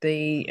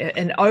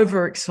an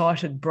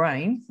overexcited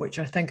brain, which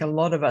I think a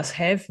lot of us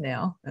have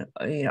now.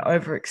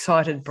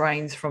 Overexcited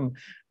brains from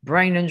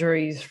brain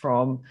injuries,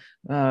 from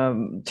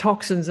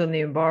toxins in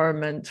the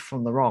environment,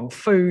 from the wrong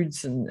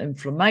foods and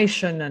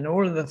inflammation and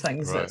all of the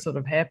things that Right. sort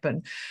of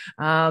happen.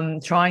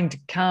 Trying to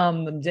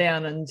calm them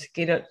down and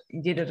get it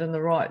in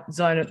the right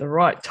zone at the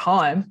right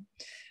time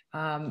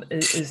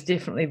is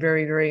definitely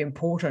very, very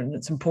important.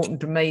 It's important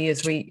to me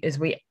as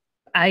we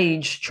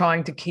age,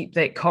 trying to keep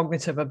that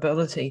cognitive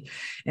ability.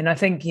 And I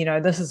think,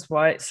 this is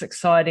why it's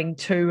exciting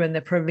too in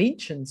the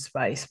prevention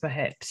space,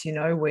 perhaps,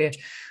 where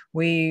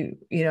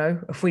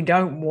if we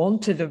don't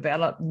want to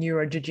develop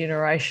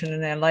neurodegeneration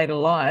in our later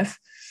life,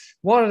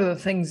 what are the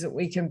things that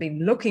we can be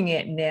looking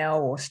at now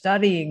or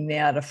studying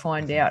now to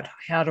find hmm out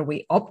how do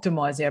we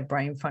optimize our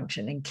brain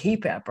function and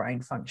keep our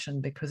brain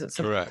function? Because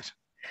Correct.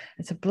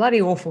 it's a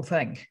bloody awful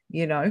thing,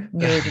 It is.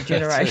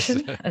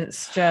 neurodegeneration.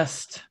 It's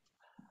just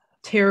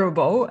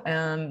terrible.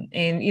 And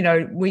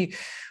we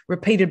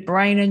repeated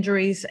brain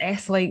injuries,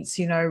 athletes,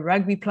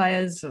 rugby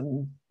players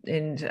and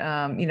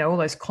all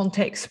those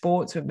contact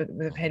sports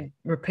we've had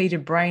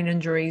repeated brain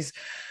injuries.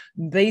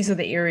 These are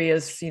the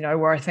areas,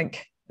 where I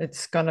think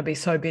it's going to be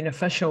so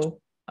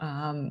beneficial.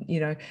 And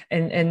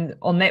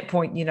on that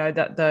point,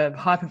 that the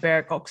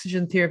hyperbaric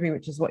oxygen therapy,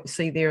 which is what you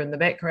see there in the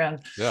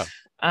background, Yeah.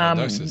 um,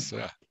 Hypnosis.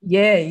 Yeah.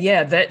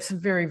 yeah, that's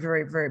very,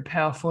 very, very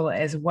powerful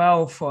as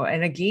well.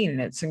 And again,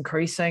 it's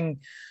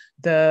increasing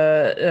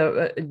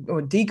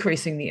or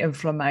decreasing the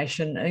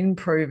inflammation,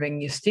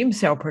 improving your stem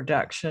cell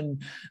production,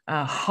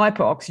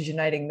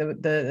 hyperoxygenating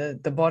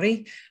the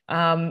body.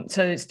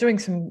 So it's doing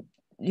some,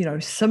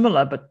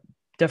 similar but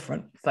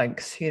different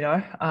things,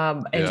 Yeah.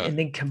 and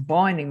then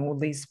combining all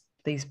these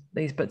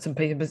bits and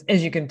pieces.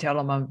 As you can tell,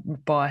 I'm a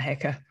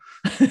biohacker.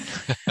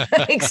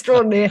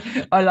 Extraordinary.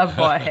 I love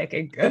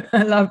biohacking.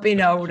 I love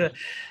being able to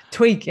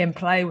tweak and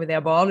play with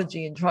our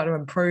biology and try to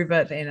improve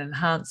it and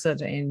enhance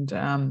it,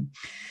 and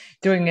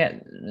doing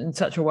it in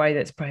such a way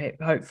that's perhaps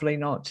hopefully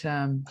not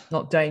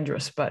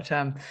dangerous. But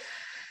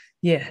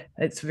yeah,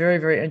 it's very,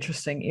 very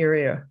interesting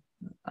area.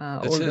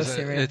 All of this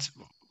area. It's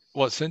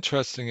what's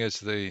interesting is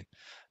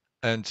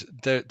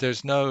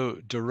there's no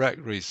direct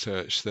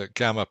research that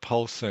gamma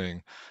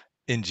pulsing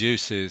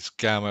induces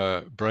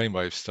gamma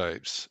brainwave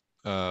states,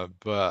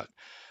 but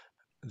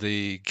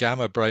the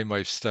gamma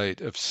brainwave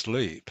state of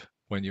sleep,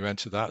 when you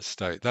enter that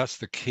state, that's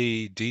the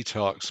key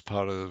detox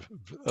part of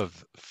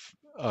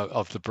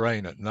the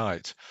brain at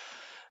night.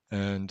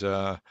 And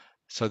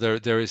so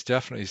there is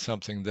definitely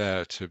something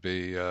there to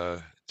be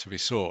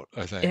sought,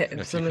 I think. Yeah, And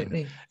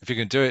absolutely. if you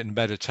can do it in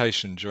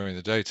meditation during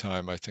the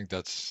daytime, I think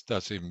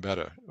that's even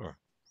better.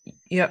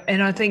 Yeah,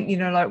 and I think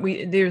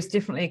there's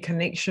definitely a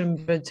connection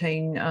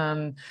between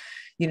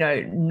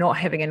not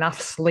having enough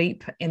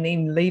sleep and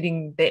then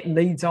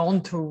leads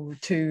on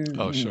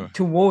Oh, sure.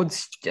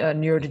 towards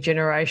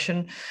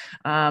neurodegeneration,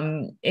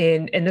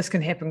 and this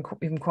can happen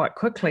even quite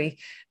quickly.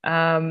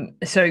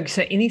 So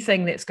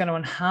anything that's going to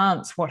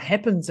enhance what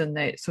happens in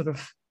that sort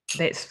of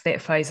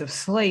that phase of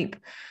sleep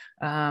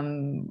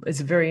is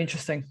a very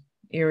interesting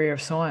area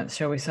of science,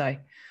 shall we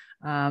say.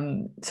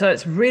 So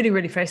it's really,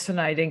 really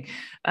fascinating.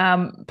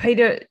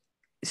 Peter,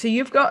 so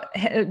you've got,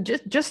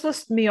 just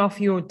list me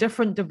off your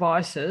different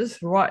devices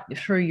right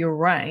through your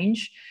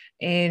range,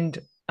 and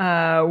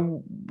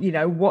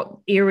what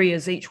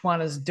areas each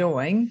one is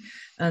doing,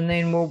 and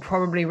then we'll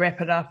probably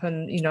wrap it up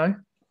and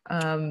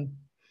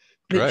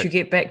let you Great.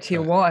 get back to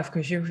your Great. wife,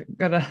 because you've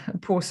got a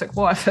poor sick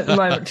wife at the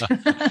moment.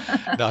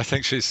 No, I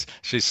think she's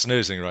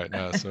snoozing right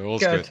now, so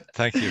all's good. Good.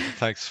 Thank you.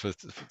 Thanks for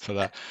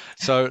that.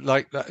 So,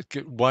 like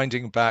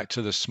winding back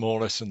to the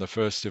smallest and the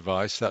first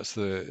device, that's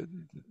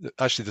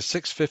actually the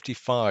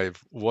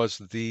 655 was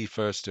the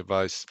first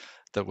device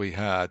that we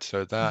had.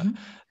 So Mhm.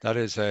 that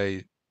is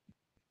a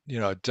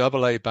a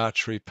AA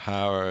battery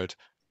powered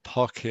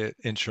pocket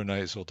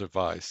intranasal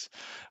device,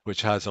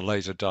 which has a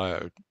laser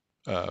diode,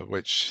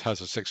 which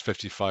has a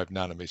 655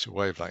 nanometer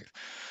wavelength.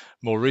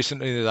 More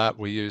recently than that,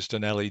 we used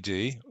an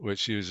LED,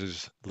 which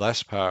uses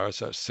less power,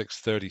 so that's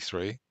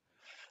 633.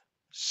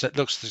 So it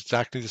looks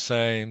exactly the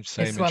same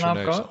This one I've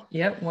intranasal. got.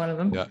 Yep, one of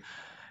them. Yeah.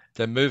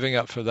 Then moving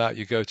up for that,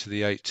 you go to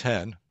the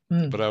 810,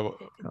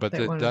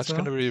 that's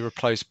going to be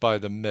replaced by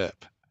the MIP,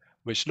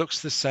 which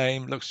looks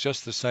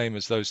just the same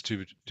as those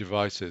two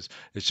devices.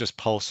 It's just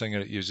pulsing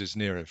and it uses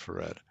near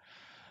infrared.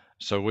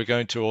 So we're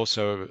going to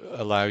also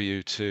allow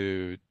you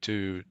to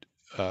do,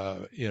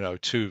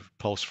 two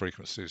pulse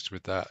frequencies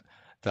with that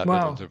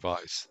little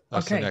device.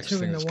 That's the next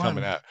thing that's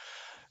coming out.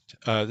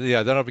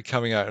 That'll be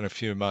coming out in a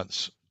few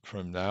months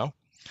from now.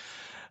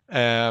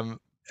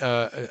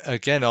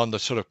 Again, on the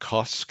sort of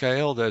cost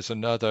scale, there's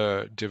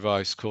another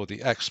device called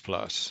the X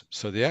Plus.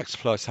 So the X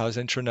Plus has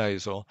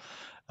intranasal,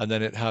 and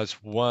then it has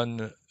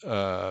one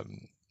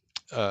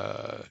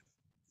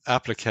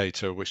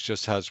applicator which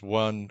just has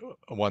one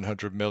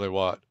 100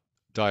 milliwatt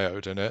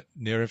diode in it,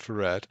 near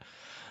infrared,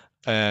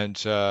 and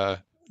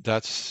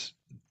that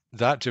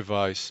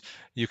device.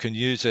 You can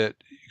use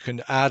it, you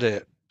can add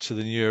it to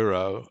the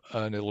neuro,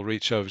 and it'll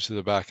reach over to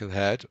the back of the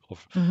head,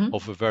 or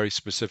for very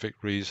specific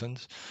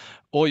reasons,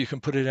 or you can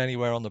put it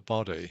anywhere on the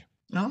body.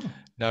 Oh.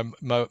 Now,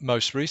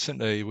 most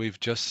recently, we've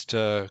just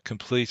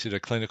completed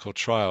a clinical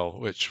trial,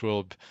 which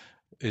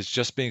is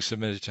just being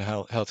submitted to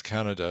Health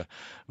Canada,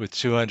 with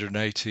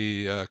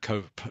 280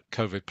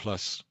 COVID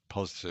plus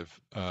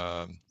positive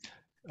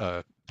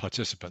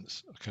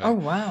participants. Okay. Oh,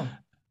 wow.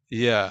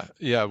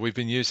 Yeah, we've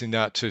been using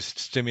that to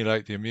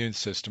stimulate the immune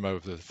system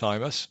over the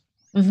thymus,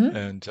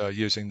 and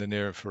using the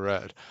near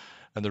infrared.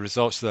 And the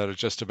results of that are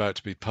just about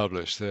to be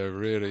published. They're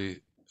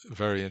really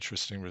very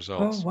interesting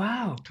results. Oh,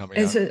 wow. Coming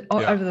is out. it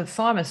over the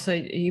thymus? So are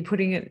you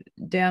putting it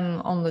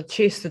down on the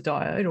chest, the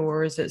diode,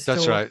 or is it still?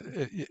 That's right.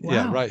 Wow.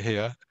 Yeah, right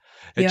here.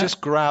 It just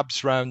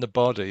grabs around the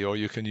body, or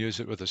you can use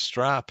it with a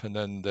strap, and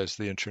then there's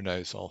the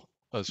intranasal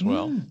as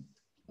well.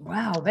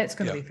 Wow, that's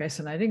going to be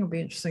fascinating. It'll be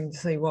interesting to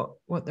see what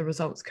the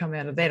results come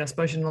out of that. I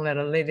suppose you're not allowed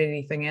to let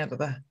anything out of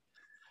the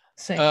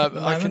sack at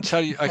the moment.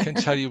 I can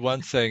tell you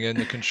one thing. In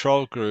the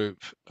control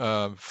group,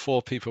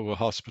 4 people were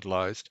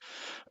hospitalized.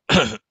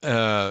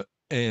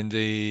 In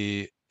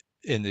the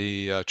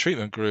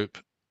treatment group,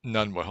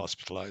 none were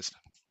hospitalized.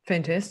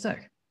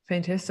 Fantastic.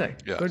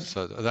 Yeah. Good.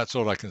 So that's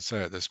all I can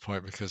say at this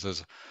point, because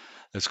there's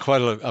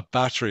quite a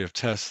battery of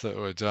tests that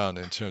were done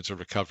in terms of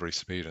recovery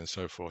speed and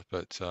so forth.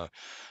 But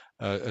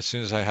as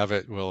soon as I have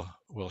it, we'll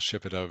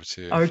ship it over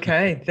to you.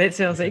 Okay, that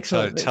sounds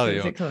excellent. Tell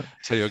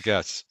your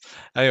guests.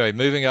 Anyway,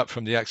 moving up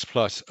from the X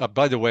Plus.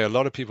 By the way, a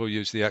lot of people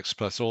use the X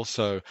Plus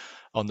also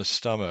on the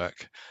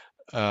stomach.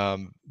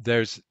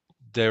 There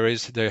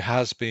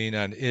has been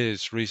and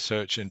is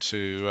research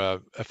into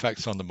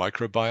effects on the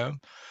microbiome.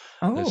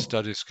 There's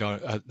studies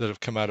that have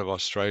come out of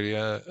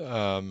Australia,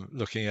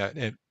 looking at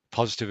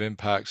positive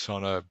impacts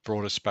on a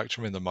broader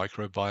spectrum in the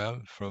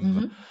microbiome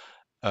from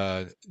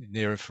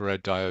near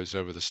infrared diodes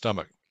over the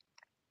stomach.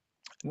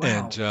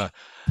 Wow.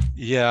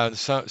 And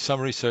some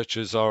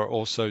researchers are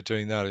also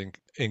doing that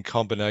in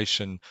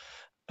combination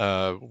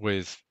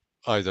with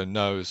either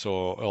nose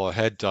or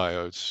head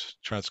diodes,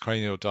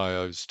 transcranial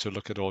diodes, to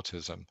look at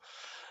autism.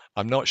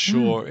 I'm not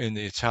sure in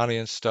the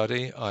Italian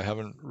study. I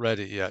haven't read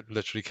it yet.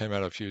 Literally came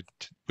out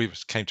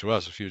came to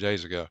us a few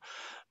days ago.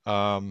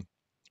 That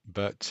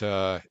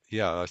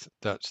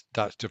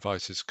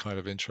device is kind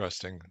of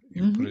interesting.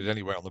 You can put it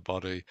anywhere on the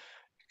body.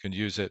 You can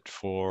use it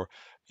for,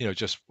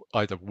 just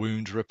either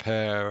wound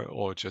repair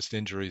or just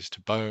injuries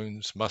to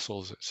bones,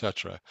 muscles,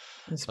 etc.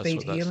 That's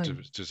what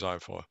that's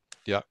designed for.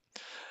 Yeah.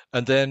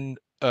 And then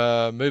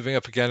moving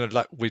up again,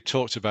 like we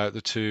talked about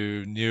the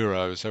 2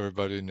 neuros.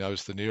 Everybody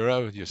knows the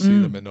neuro. You see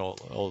them in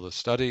all the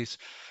studies.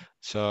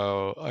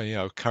 So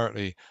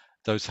currently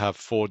those have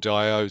 4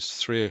 diodes,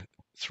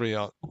 three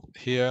out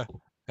here,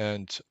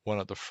 and one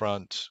at the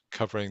front,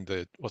 covering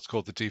what's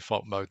called the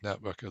default mode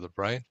network of the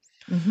brain.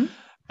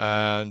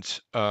 And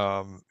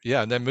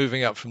and then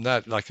moving up from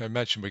that, like I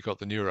mentioned, we got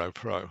the Neuro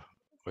Pro,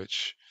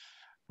 which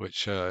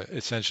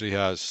essentially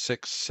has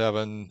 6,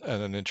 7,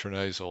 and an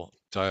intranasal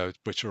diode,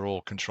 which are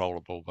all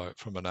controllable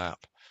from an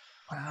app.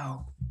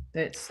 Wow,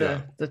 that's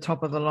the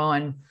top of the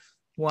line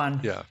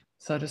one,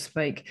 so to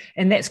speak,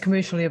 and that's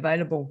commercially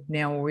available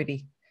now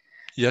already.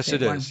 Yes,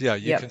 it is. Yeah,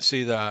 you can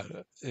see that.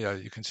 Yeah,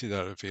 you can see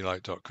that at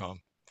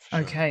vielight.com. Sure.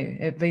 Okay,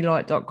 at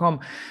vielight.com.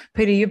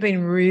 Peter, you've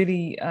been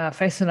really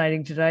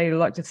fascinating today. I'd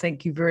like to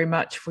thank you very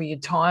much for your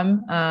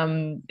time.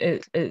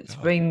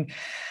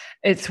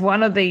 It's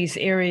one of these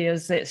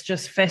areas that's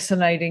just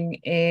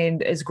fascinating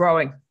and is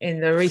growing,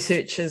 and the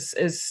research is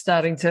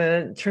starting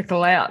to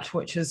trickle out,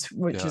 which is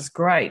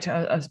great.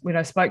 When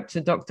I spoke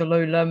to Dr.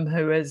 Lou Lim,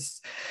 who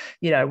is,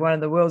 one of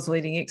the world's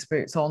leading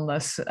experts on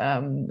this,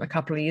 a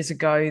couple of years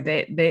ago,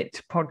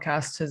 that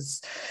podcast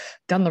has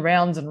done the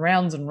rounds and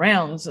rounds and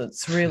rounds.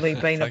 It's really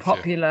been a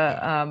popular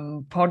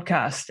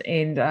podcast,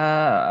 and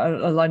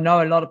I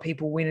know a lot of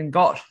people went and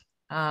got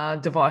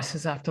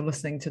devices after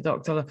listening to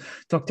Dr.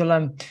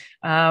 Lim.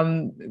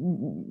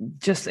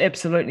 Just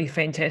absolutely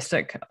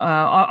fantastic.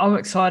 I'm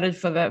excited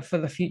for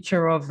the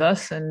future of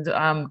this, and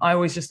I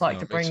always just like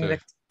to bring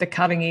the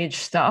cutting edge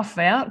stuff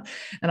out.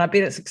 And I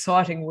bet it's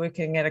exciting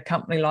working at a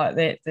company like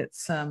that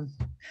that's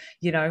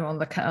you know, on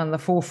the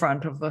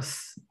forefront of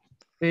this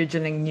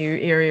burgeoning new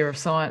area of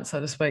science, so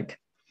to speak.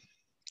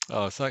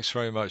 Oh, thanks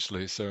very much,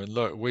 Lisa. And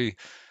look, we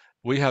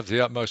have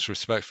the utmost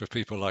respect for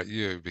people like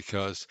you,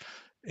 because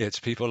it's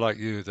people like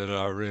you that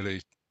are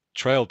really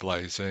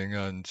trailblazing.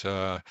 And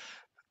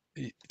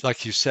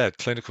like you said,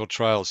 clinical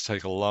trials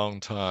take a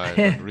long time,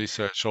 and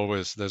research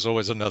there's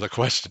always another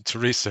question to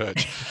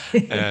research.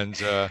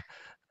 And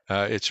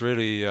it's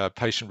really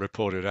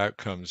patient-reported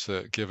outcomes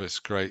that give us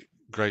great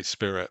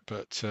spirit.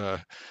 But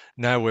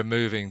now we're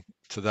moving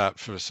to that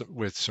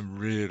with some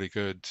really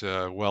good,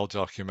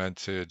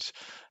 well-documented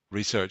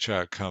research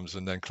outcomes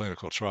and then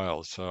clinical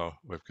trials. So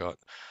we've got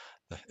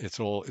it's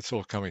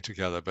all coming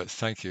together. But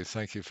thank you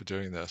for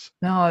doing this.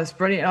 No, it's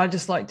brilliant. I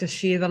just like to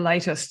share the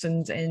latest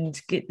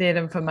and get that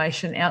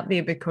information out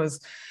there, because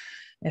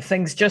if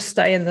things just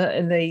stay in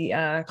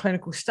the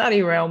clinical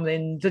study realm,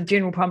 then the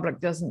general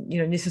public doesn't,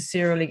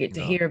 necessarily get to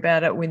hear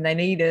about it when they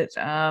need it.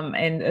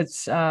 And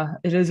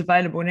it is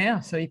available now,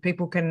 so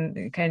people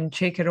can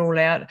check it all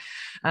out.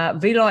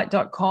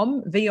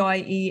 Vielight.com,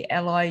 Vielight.com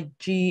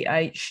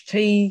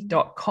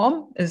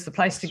is the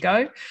place to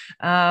go.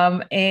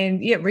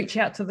 And yeah, reach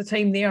out to the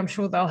team there. I'm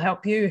sure they'll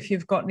help you if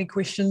you've got any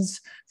questions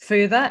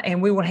further.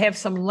 And we will have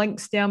some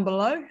links down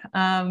below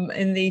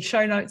in the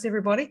show notes,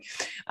 everybody.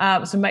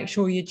 So make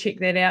sure you check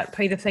that out.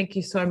 Peter, thank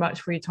you so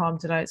much for your time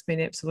today. It's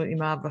been absolutely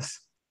marvellous.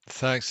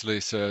 Thanks,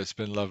 Lisa. It's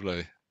been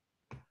lovely.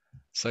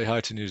 Say hi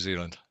to New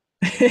Zealand.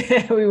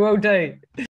 We will do.